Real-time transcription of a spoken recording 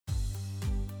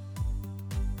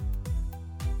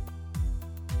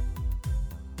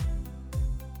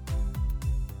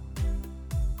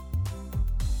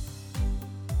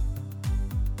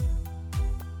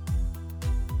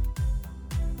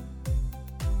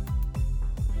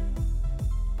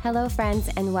Hello, friends,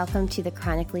 and welcome to the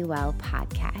Chronically Well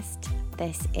podcast.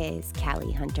 This is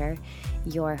Callie Hunter,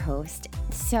 your host.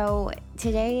 So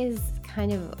today is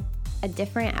kind of a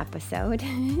different episode.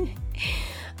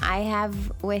 I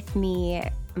have with me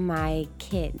my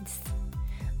kids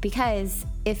because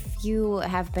if you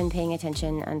have been paying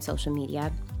attention on social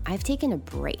media, I've taken a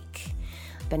break.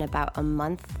 Been about a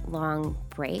month-long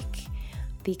break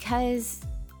because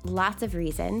lots of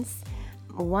reasons.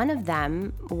 One of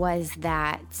them was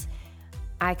that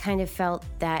I kind of felt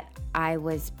that I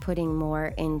was putting more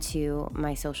into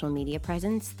my social media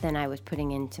presence than I was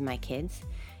putting into my kids,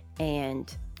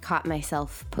 and caught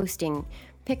myself posting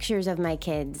pictures of my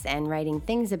kids and writing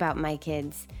things about my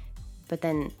kids, but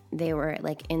then they were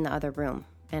like in the other room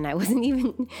and I wasn't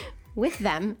even with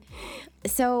them.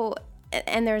 So,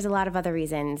 and there's a lot of other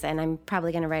reasons, and I'm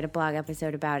probably going to write a blog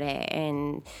episode about it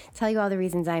and tell you all the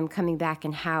reasons I'm coming back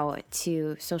and how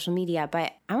to social media.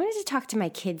 But I wanted to talk to my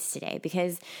kids today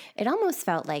because it almost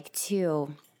felt like,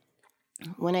 too,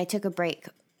 when I took a break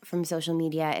from social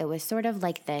media, it was sort of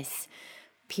like this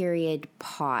period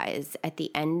pause at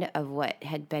the end of what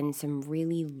had been some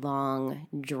really long,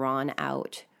 drawn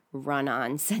out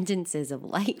run-on sentences of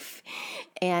life.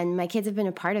 And my kids have been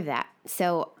a part of that.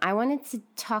 So I wanted to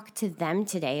talk to them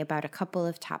today about a couple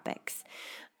of topics.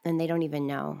 And they don't even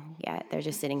know yet. They're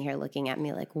just sitting here looking at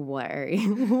me like, what are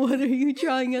you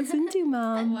drawing us into,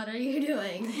 Mom? What are you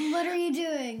doing? What are you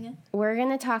doing? We're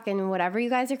going to talk in whatever you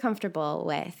guys are comfortable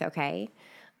with, okay?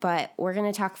 But we're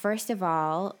going to talk first of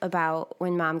all about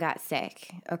when Mom got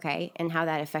sick, okay? And how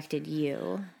that affected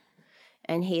you.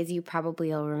 And Hayes, you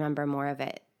probably will remember more of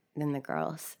it than the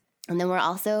girls. And then we're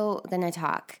also going to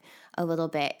talk a little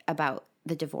bit about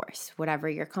the divorce, whatever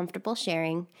you're comfortable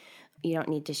sharing. You don't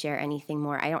need to share anything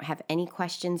more. I don't have any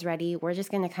questions ready. We're just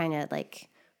going to kind of like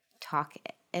talk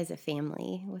as a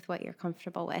family with what you're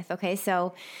comfortable with. Okay,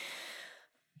 so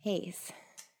Hayes.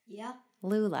 Yep.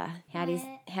 Lula.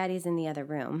 Hattie's in the other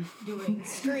room. Doing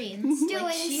screens.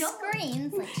 Doing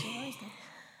screens like she always does.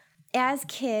 As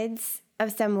kids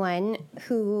of someone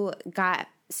who got...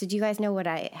 So do you guys know what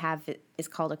I have is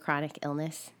called a chronic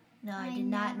illness? No, I did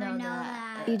not know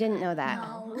that. You didn't know that?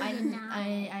 No, I didn't. I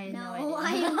had no idea.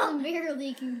 I am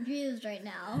severely confused right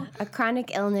now. A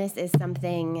chronic illness is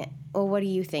something... Well, what do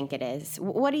you think it is?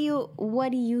 What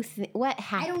happened?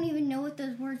 I don't even know what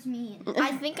those words mean.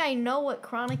 I think I know what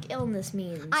chronic illness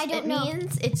means. I don't know. It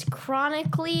means it's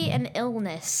chronically an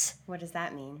illness. What does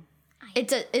that mean?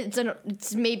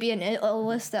 It's maybe an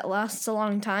illness that lasts a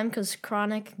long time because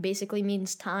chronic basically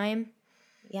means time.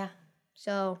 Yeah.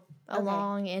 So a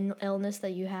long illness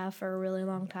that you have for a really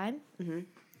long time. Mm-hmm.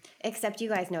 Except you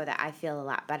guys know that I feel a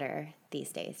lot better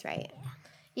these days, right?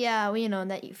 Yeah, we know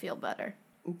that you feel better.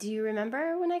 Do you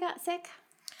remember when I got sick?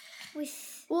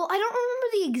 Well, I don't remember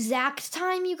the exact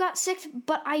time you got sick,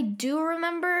 but I do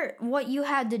remember what you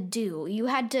had to do. You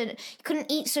couldn't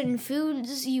eat certain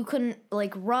foods. You couldn't,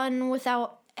 run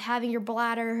without having your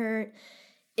bladder hurt.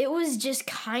 It was just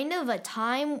kind of a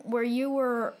time where you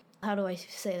were, how do I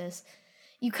say this?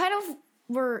 You kind of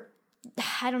were,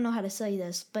 I don't know how to say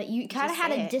this, but you kind of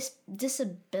had a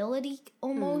disability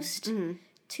almost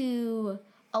to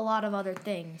a lot of other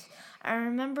things. I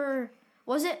remember...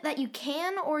 Was it that you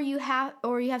can or you have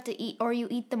to eat or you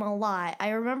eat them a lot? I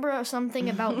remember something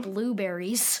about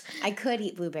blueberries. I could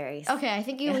eat blueberries. Okay, I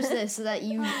think it was this, that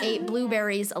you ate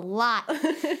blueberries a lot.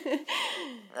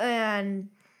 And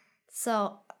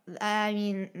so, I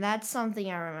mean, that's something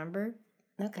I remember.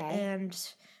 Okay. And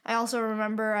I also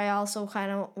remember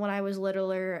kind of, when I was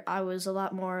littler, I was a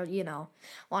lot more,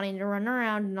 wanting to run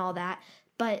around and all that.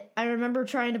 But I remember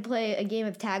trying to play a game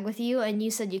of tag with you, and you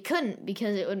said you couldn't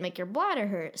because it would make your bladder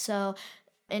hurt. So,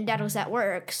 and Dad was at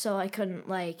work, so I couldn't,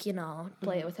 play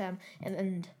it with him.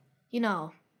 And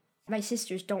my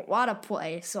sisters don't want to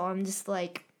play, so I'm just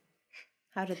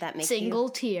how did that make single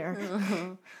tear.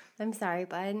 Oh, I'm sorry,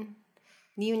 bud.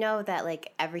 You know that,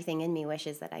 everything in me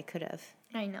wishes that I could have.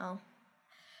 I know.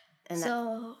 And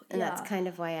that's kind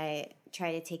of why I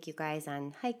try to take you guys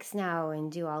on hikes now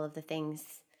and do all of the things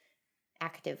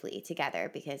actively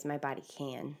together because my body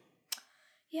can.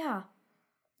 Yeah.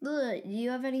 Do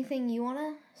you have anything you want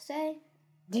to say?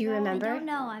 Do you remember? I don't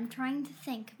know. I'm trying to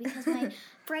think because my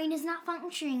brain is not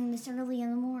functioning this early in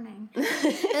the morning.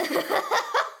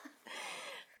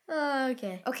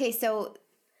 Okay. Okay, so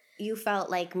you felt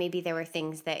like maybe there were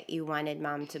things that you wanted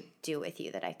Mom to do with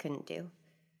you that I couldn't do.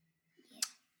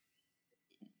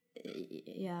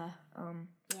 Yeah.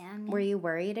 Yeah. Were you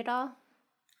worried at all?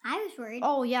 I was worried.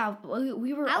 Oh, yeah.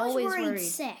 We were always worried.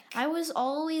 Sick. I was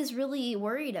always really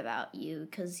worried about you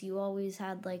because you always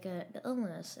had an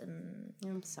illness. And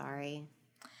I'm sorry.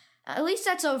 At least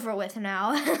that's over with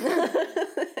now.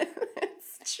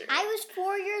 That's true. I was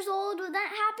 4 years old when that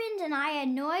happened, and I had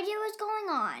no idea what was going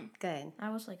on. Good. I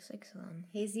was like 6 then.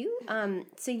 Hayes,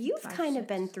 so you've 5, kind of 6.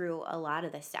 been through a lot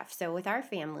of this stuff. So with our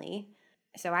family,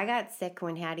 so I got sick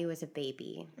when Hattie was a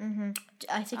baby. Mm-hmm.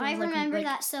 I think it I was remember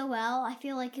that so well. I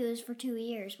feel like it was for 2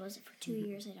 years. Was it for 2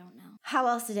 years? I don't know. How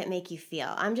else did it make you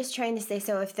feel? I'm just trying to say,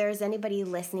 so if there's anybody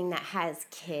listening that has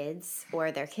kids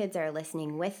or their kids are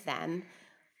listening with them,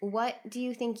 what do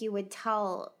you think you would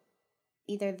tell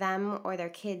either them or their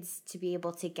kids to be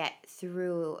able to get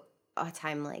through a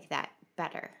time like that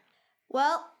better?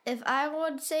 Well, if I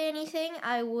would say anything,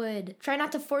 I would try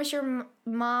not to force your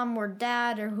mom or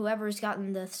dad or whoever's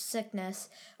gotten the sickness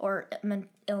or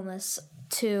illness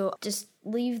to just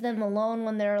leave them alone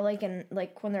when they're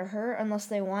when they're hurt, unless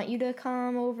they want you to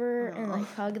come over and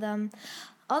hug them.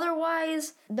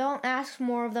 Otherwise, don't ask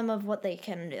more of them of what they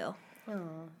can do.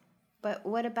 Oh. But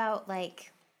what about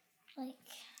like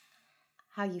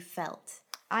how you felt?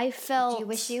 I felt. Do you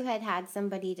wish you had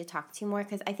somebody to talk to more?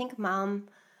 Because I think Mom,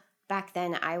 back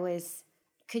then,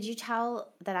 could you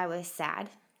tell that I was sad?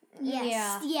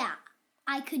 Yes. Yeah.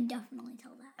 I could definitely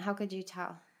tell that. How could you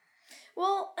tell?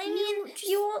 Well, I mean,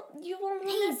 you won't.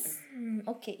 Please.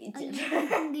 Okay. You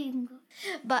can go.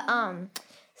 But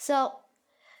so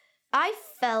I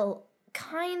felt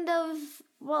kind of.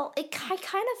 Well, I kind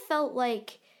of felt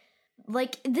like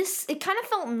this. It kind of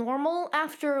felt normal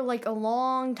after like a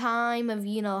long time of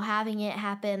having it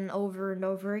happen over and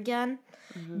over again.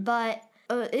 Mm-hmm. But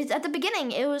at the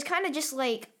beginning, it was kind of just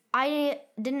like I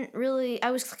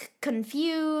was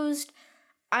confused.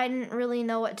 I didn't really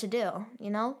know what to do,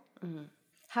 Mm-hmm.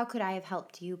 How could I have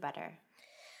helped you better?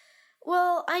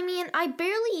 Well, I mean, I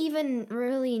barely even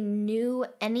really knew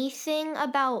anything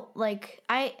about,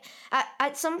 at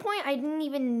some point, I didn't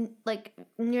even,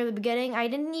 near the beginning, I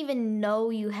didn't even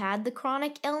know you had the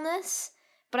chronic illness,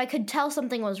 but I could tell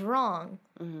something was wrong.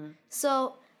 Mm-hmm.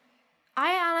 So,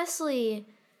 I honestly,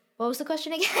 what was the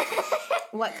question again?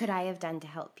 What could I have done to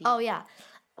help you? Oh, yeah.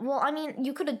 Well, I mean,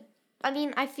 you could have,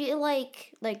 I feel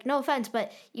like, no offense,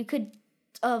 but you could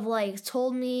have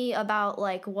told me about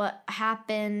what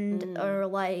happened or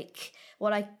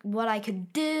what I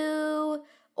could do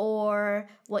or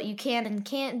what you can and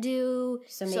can't do.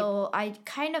 So I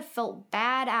kind of felt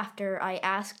bad after I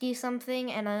asked you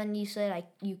something and then you said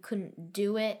you couldn't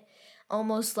do it.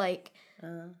 Almost I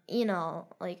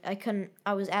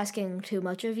was asking too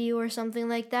much of you or something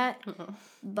like that.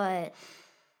 But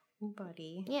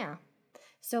buddy. Yeah.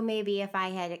 So maybe if I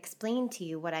had explained to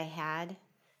you what I had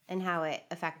and how it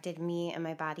affected me and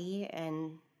my body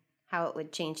and how it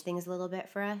would change things a little bit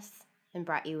for us and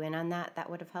brought you in on that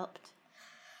would have helped?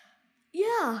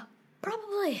 Yeah,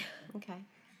 probably. Okay.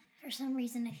 For some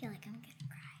reason, I feel like I'm gonna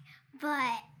cry.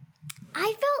 But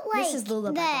I felt like this is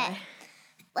the that,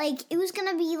 it was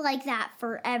gonna be like that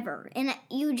forever. And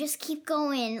you just keep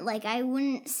going. I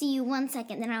wouldn't see you 1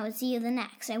 second, then I would see you the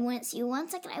next. I wouldn't see you 1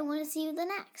 second, I wouldn't see you the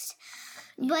next.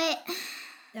 But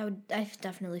I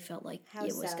definitely felt like How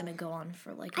it was so? going to go on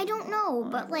for I don't know,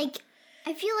 but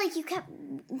I feel like you kept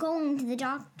going to the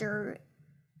doctor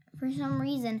for some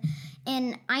reason,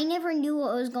 and I never knew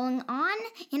what was going on,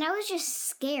 and I was just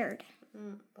scared.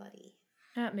 Buddy.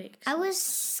 That makes sense. I was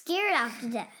scared out to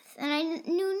death, and I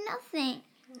knew nothing.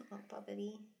 Oh,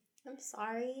 buddy. I'm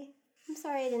sorry. I'm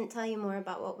sorry I didn't tell you more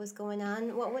about what was going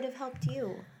on. What would have helped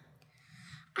you?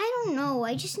 I don't know.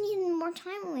 I just needed more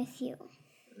time with you.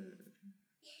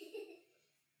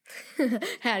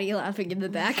 Hattie laughing in the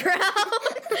background.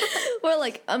 Or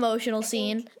emotional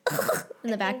scene in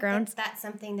the background. That's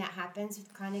something that happens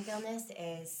with chronic illness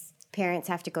is parents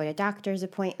have to go to doctor's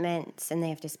appointments and they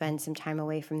have to spend some time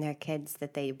away from their kids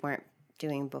that they weren't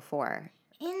doing before.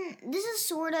 And this is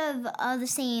sort of the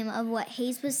same of what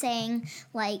Hayes was saying,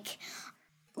 like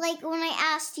when I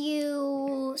asked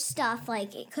you stuff,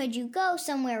 could you go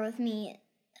somewhere with me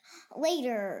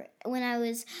later when I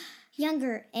was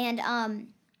younger, and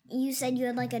you said you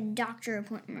had a doctor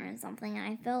appointment or something, and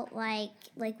I felt like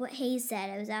what Hayes said,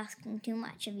 I was asking too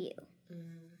much of you.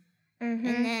 Mm-hmm.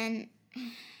 And then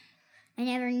I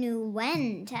never knew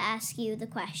when to ask you the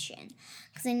question,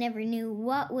 because I never knew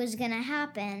what was going to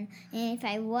happen, and if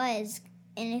I was,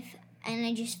 and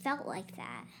I just felt like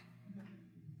that.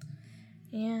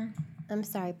 Yeah. I'm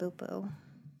sorry, boo-boo.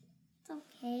 It's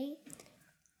okay.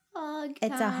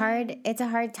 It's a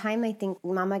hard time. I think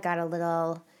Mama got a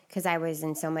little, because I was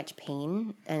in so much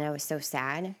pain and I was so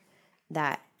sad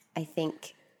that I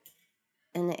think,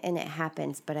 and it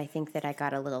happens, but I think that I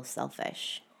got a little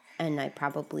selfish and I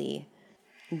probably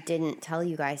didn't tell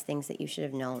you guys things that you should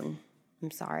have known.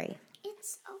 I'm sorry.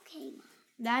 It's okay, Mom.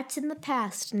 That's in the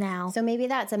past now. So maybe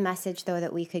that's a message, though,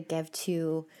 that we could give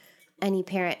to any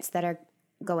parents that are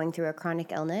going through a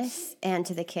chronic illness and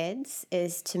to the kids,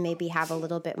 is to maybe have a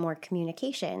little bit more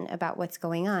communication about what's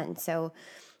going on. So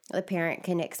the parent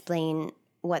can explain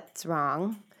what's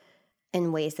wrong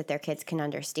in ways that their kids can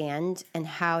understand and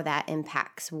how that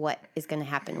impacts what is going to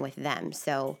happen with them.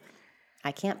 So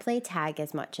I can't play tag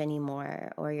as much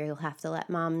anymore, or you'll have to let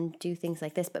mom do things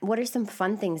like this. But what are some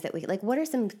fun things that what are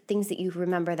some things that you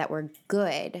remember that were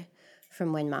good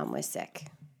from when mom was sick?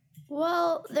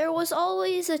 Well, there was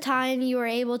always a time you were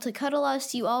able to cuddle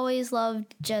us. You always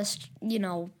loved just,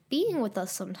 being with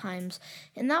us sometimes.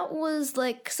 And that was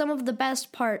like some of the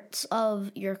best parts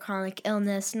of your chronic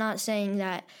illness. Not saying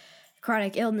that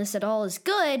chronic illness at all is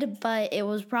good, but it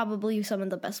was probably some of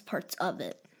the best parts of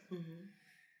it.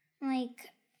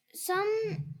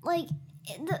 Like,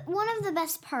 one of the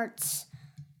best parts,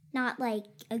 not like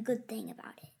a good thing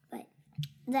about it, but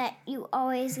that you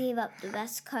always gave up the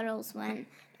best cuddles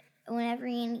whenever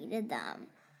you needed them.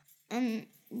 And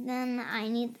then I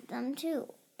needed them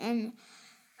too. And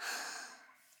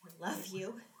I love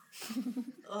you.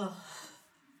 Oh.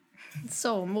 It's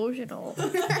so emotional.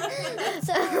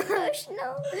 So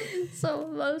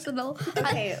emotional.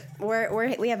 Okay,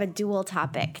 we have a dual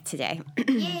topic today.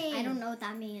 Yay. I don't know what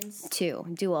that means.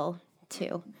 Dual.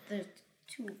 There's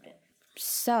two of them.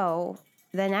 So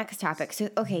the next topic. So,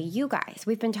 okay, you guys,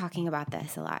 we've been talking about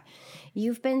this a lot.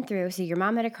 You've been through, so your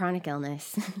mom had a chronic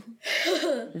illness.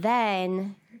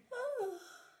 Then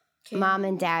mom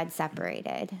and dad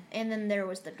separated. And then there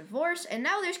was the divorce, and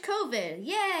now there's COVID.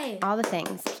 Yay! All the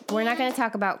things. We're not going to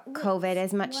talk about COVID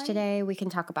as much today. We can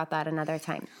talk about that another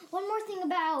time. One more thing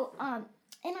about,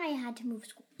 and I had to move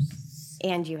schools.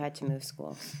 And you had to move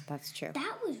schools. That's true.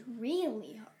 That was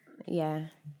really hard. Yeah,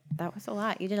 that was a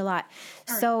lot. You did a lot.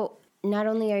 So not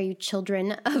only are you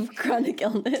children of chronic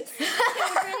illness,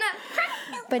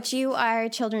 but you are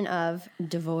children of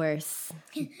divorce.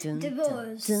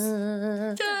 Divorce.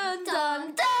 Dun, dun,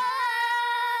 dun.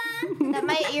 That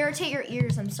might irritate your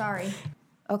ears. I'm sorry.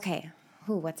 Okay.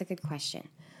 What's a good question?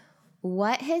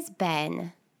 What has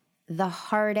been the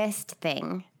hardest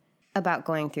thing about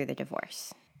going through the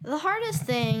divorce? The hardest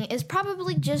thing is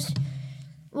probably just,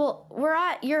 we're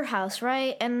at your house,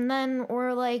 right? And then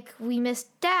we miss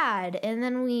dad, and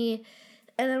then we're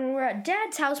at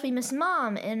dad's house, we miss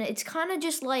mom, and it's kind of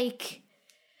just like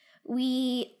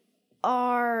we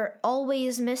are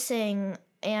always missing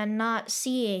and not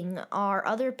seeing our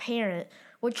other parent,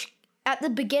 which at the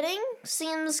beginning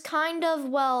seems kind of,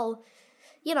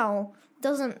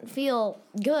 doesn't feel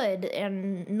good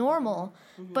and normal.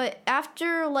 Mm-hmm. But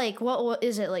after, what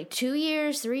is it, 2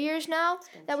 years, 3 years now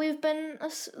that we've been, 2?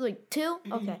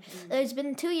 Mm-hmm. Okay. Mm-hmm. It's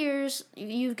been 2 years,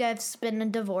 you guys been a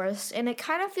divorce, and it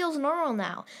kind of feels normal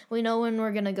now. We know when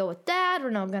we're going to go with dad, we're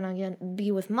not going to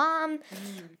be with mom,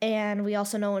 and we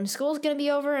also know when school's going to be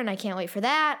over, and I can't wait for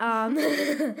that.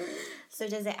 So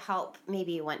does it help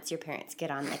maybe once your parents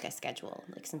get on, a schedule,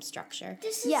 some structure?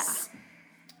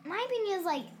 My opinion is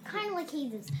kind of like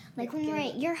Hazen's. When we're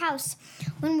at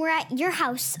your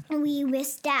house, we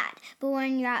miss dad. But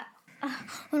when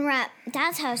we're at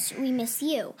dad's house, we miss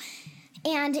you.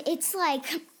 And it's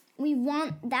we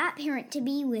want that parent to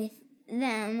be with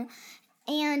them,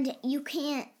 and you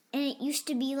can't. And it used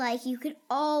to be you could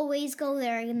always go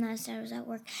there, even though I was at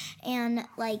work, and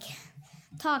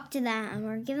talk to them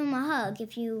or give them a hug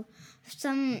if you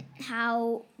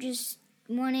somehow just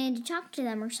wanted to talk to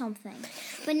them or something.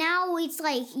 But now it's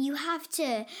you have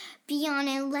to be on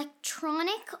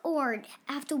electronic or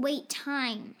have to wait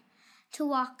time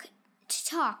to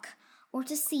talk or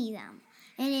to see them.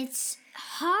 And it's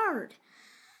hard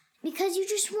because you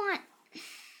just want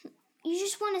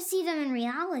to see them in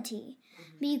reality,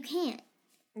 but you can't.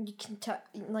 You can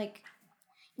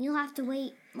you'll have to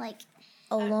wait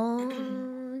a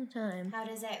long time. How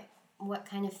does it, what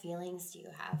kind of feelings do you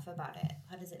have about it?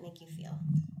 How does it make you feel?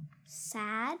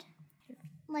 Sad.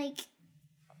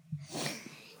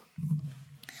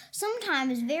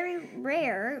 Sometimes, very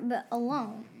rare, but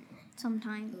alone.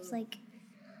 Sometimes,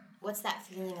 What's that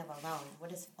feeling of alone? What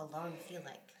does alone feel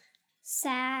like?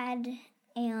 Sad,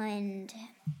 and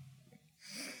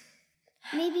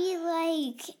maybe you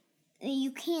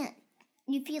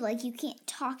feel like you can't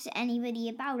talk to anybody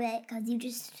about it because you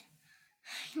just,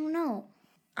 I don't know.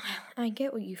 I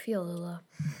get what you feel, Lula.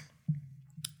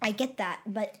 I get that,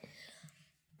 but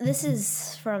this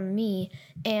is from me,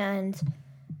 and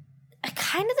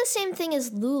kind of the same thing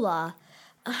as Lula.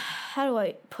 How do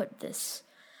I put this?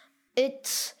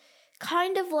 It's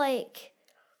kind of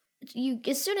you,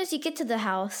 as soon as you get to the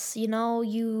house,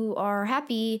 you are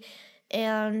happy,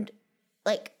 and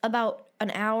like about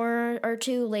an hour or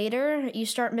two later, you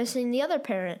start missing the other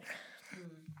parent.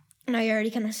 And I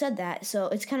already kind of said that. So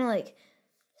it's kind of like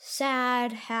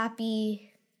sad,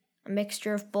 happy, a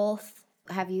mixture of both.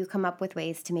 Have you come up with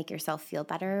ways to make yourself feel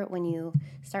better when you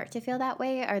start to feel that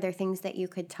way? Are there things that you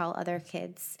could tell other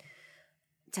kids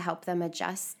to help them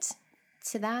adjust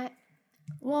to that?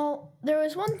 Well, there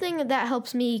was one thing that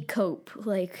helps me cope,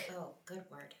 like Oh, good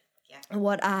word.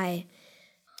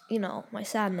 Yeah. my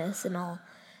sadness and all.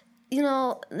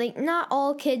 Like not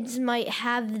all kids might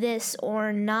have this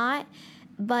or not,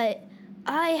 but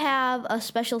I have a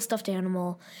special stuffed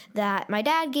animal that my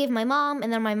dad gave my mom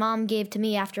and then my mom gave to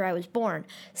me after I was born.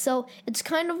 So it's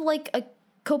kind of like a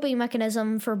coping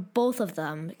mechanism for both of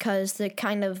them because they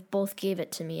kind of both gave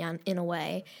it to me in a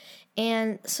way.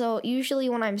 And so usually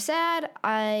when I'm sad,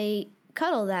 I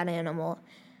cuddle that animal.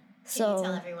 So Can you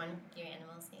tell everyone your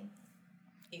animal's name?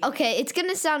 okay, it's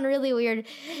gonna sound really weird.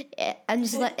 I'm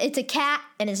just it's a cat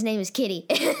and his name is Kitty.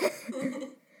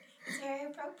 It's very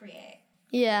appropriate.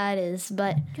 Yeah, it is.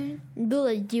 But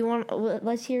Bula,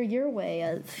 let's hear your way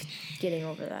of getting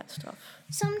over that stuff.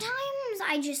 Sometimes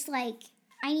I just I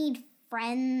need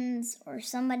friends or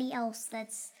somebody else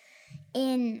that's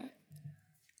it's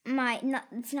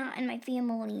not in my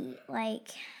family,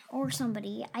 or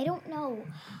somebody. I don't know.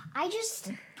 I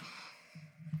just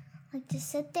like to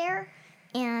sit there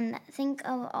and think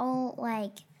of all,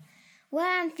 what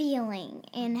I'm feeling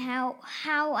and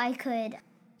how I could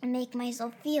make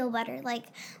myself feel better, like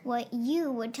what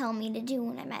you would tell me to do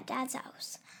when I'm at Dad's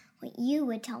house, what you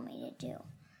would tell me to do.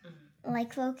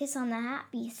 Like, focus on the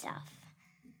happy stuff.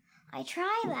 I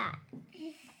try that.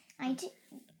 I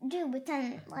do, but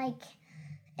then,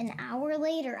 an hour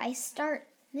later, I start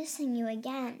missing you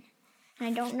again. And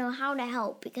I don't know how to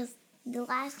help because the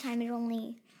last time it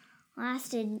only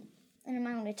lasted an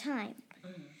amount of time.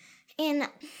 And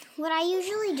what I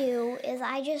usually do is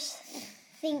I just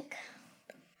think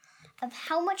of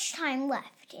how much time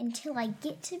left until I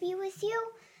get to be with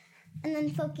you and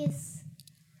then focus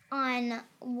on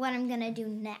what I'm going to do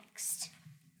next.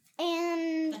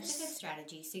 And That's a good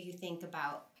strategy. So you think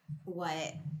about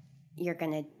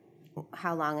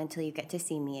how long until you get to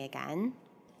see me again.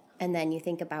 And then you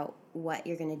think about what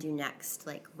you're going to do next,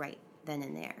 right then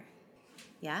and there.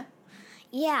 Yeah?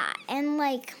 Yeah, and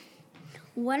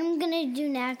what I'm going to do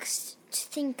next to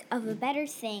think of a better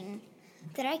thing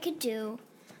that I could do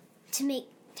to make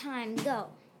time go,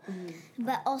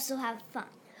 but also have fun.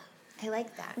 I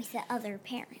like that. With the other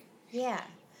parent. Yeah,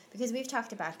 because we've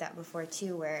talked about that before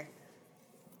too, where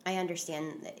I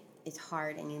understand that it's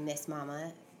hard and you miss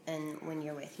Mama, and when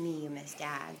you're with me, you miss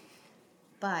Dad.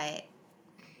 But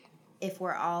if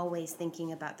we're always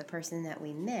thinking about the person that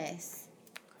we miss,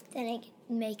 then it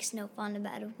makes no fun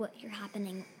about what you're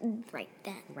happening right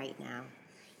then. Right now.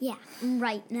 Yeah,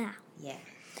 right now. Yeah.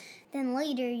 Then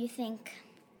later you think,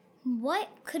 what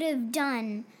could have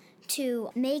done to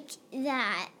make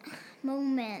that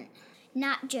moment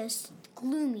not just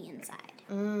gloomy inside?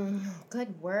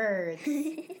 Good words.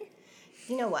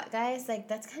 You know what, guys?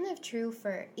 That's kind of true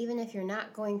for even if you're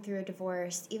not going through a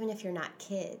divorce, even if you're not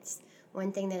kids.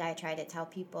 One thing that I try to tell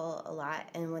people a lot,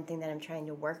 and one thing that I'm trying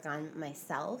to work on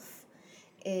myself,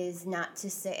 is not to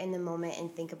sit in the moment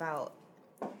and think about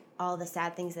all the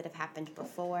sad things that have happened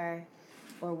before,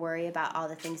 or worry about all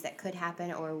the things that could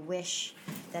happen, or wish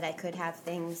that I could have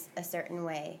things a certain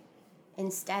way.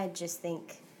 Instead, just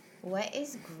think, what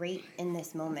is great in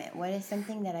this moment? What is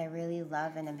something that I really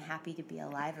love and I'm happy to be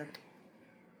alive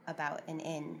about and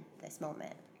in this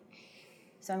moment?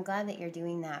 So I'm glad that you're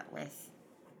doing that with,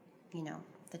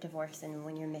 the divorce and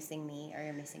when you're missing me or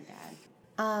you're missing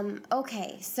Dad.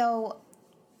 Okay, so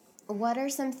what are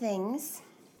some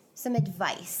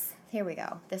advice? Here we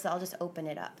go. I'll just open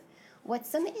it up. What's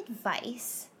some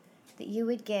advice that you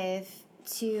would give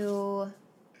to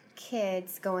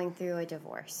kids going through a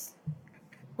divorce?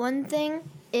 One thing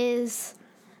is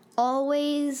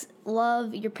always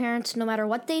love your parents no matter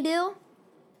what they do.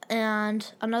 And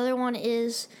another one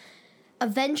is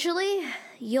eventually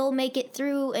you'll make it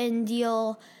through and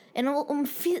it'll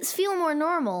feel more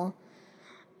normal.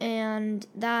 And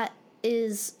that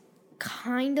is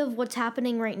kind of what's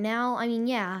happening right now. I mean,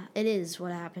 yeah, it is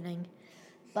what's happening.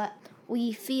 But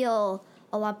we feel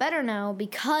a lot better now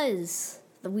because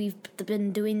we've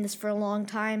been doing this for a long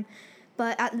time.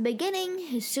 But at the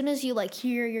beginning, as soon as you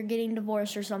hear you're getting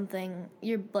divorced or something,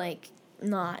 you're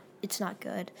it's not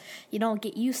good. You don't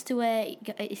get used to it.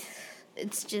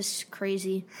 It's just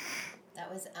crazy.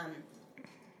 That was,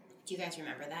 do you guys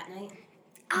remember that night?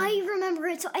 I remember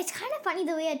it. So it's kind of funny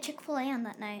that we had Chick-fil-A on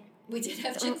that night. We did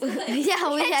have Chick-fil-A.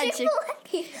 Yeah, we had Chick-fil-A.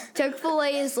 Chick-fil-A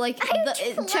is like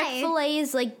Chick-fil-A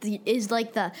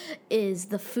is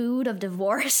the food of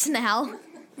divorce now.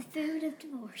 The food of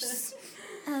divorce.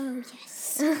 Oh,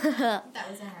 yes. That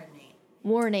was a hard night.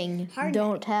 Warning, Hard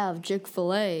don't have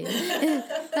Chick-fil-A.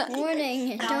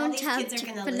 Warning, Now all don't these have kids are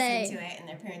going to Chick-fil-A. listen to it, and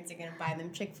their parents are going to buy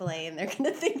them Chick-fil-A, and they're going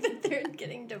to think that they're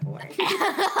getting divorced.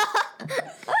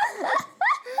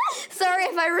 Sorry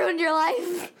if I ruined your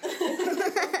life.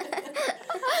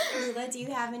 Lula, do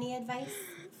you have any advice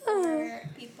for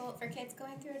kids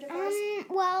going through a divorce?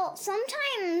 Well,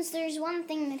 sometimes there's one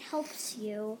thing that helps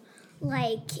you.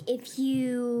 Like if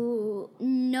you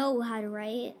know how to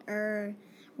write or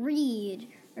read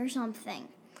or something.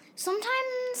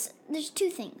 Sometimes there's two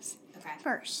things. Okay.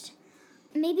 First,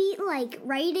 maybe like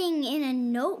writing in a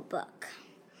notebook.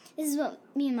 This is what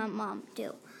me and my mom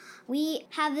do. We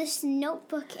have this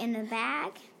notebook in a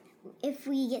bag. If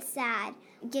we get sad,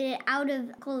 get it out of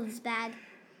the clothes bag,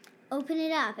 open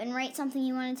it up, and write something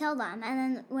you want to tell them. And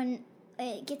then when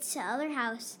it gets to the other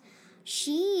house,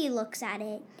 she looks at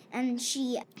it and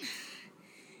she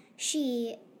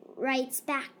writes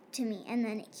back to me, and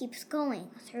then it keeps going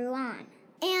through on.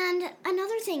 And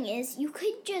another thing is,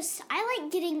 I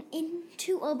like getting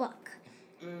into a book.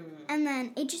 And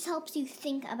then it just helps you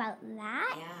think about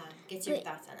that. Yeah, gets your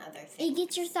thoughts on other things. It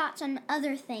gets your thoughts on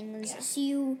other things, so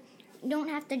you don't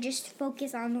have to just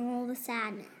focus on all the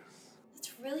sadness.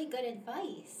 That's really good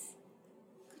advice.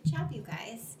 Good job, you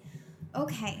guys.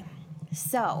 Okay,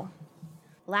 so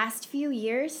last few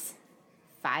years,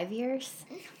 5 years.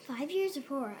 5 years or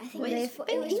 4, I think.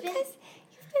 You've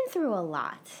been through a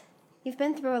lot. You've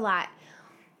been through a lot.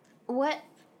 What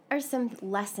are some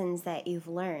lessons that you've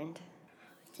learned?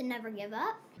 To never give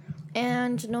up.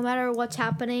 And no matter what's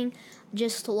happening,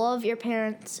 just love your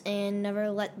parents and never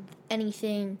let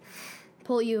anything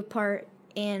pull you apart.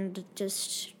 And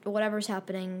just whatever's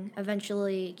happening,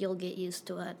 eventually you'll get used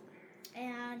to it.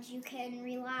 And you can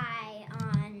rely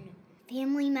on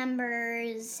family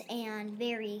members and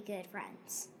very good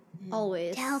friends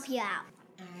Always. to help you out.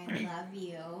 I love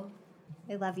you.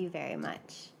 I love you very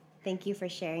much. Thank you for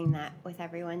sharing that with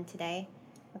everyone today.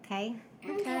 Okay?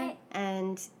 Okay.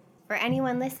 And for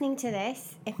anyone listening to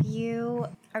this, if you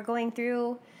are going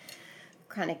through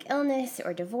chronic illness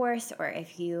or divorce, or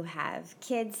if you have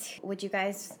kids, would you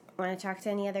guys want to talk to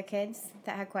any other kids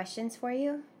that had questions for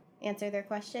you? Answer their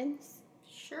questions?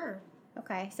 Sure.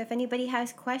 Okay, so if anybody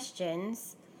has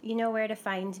questions, you know where to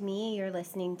find me. You're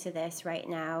listening to this right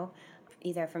now,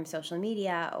 either from social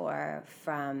media or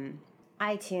from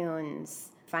iTunes.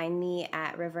 Find me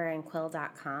at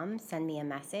riverandquill.com. Send me a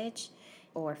message.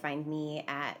 Or find me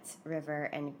at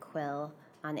riverandquill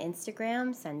on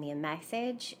Instagram. Send me a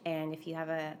message. And if you have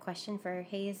a question for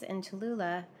Hayes and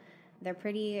Tallulah, they're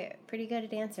pretty good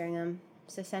at answering them.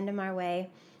 So send them our way.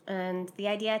 And the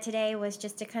idea today was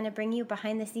just to kind of bring you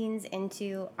behind the scenes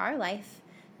into our life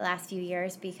the last few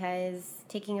years, because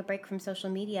taking a break from social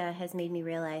media has made me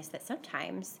realize that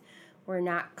sometimes we're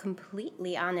not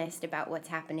completely honest about what's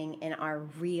happening in our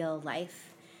real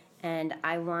life. And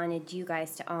I wanted you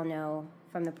guys to all know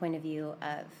from the point of view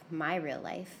of my real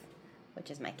life,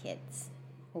 which is my kids,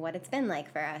 what it's been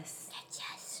like for us. That's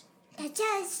us.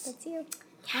 That's you.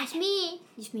 That's me.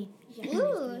 It's me.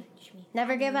 Ooh.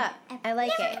 Never give up. I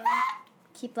like it.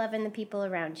 Keep loving the people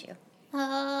around you.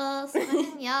 And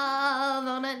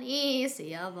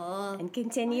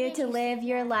continue to live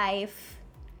your life.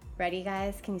 Ready,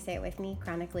 guys? Can you say it with me?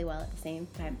 Chronically well at the same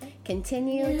time.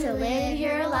 Continue to live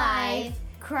your life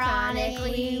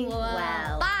chronically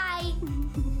well. Bye.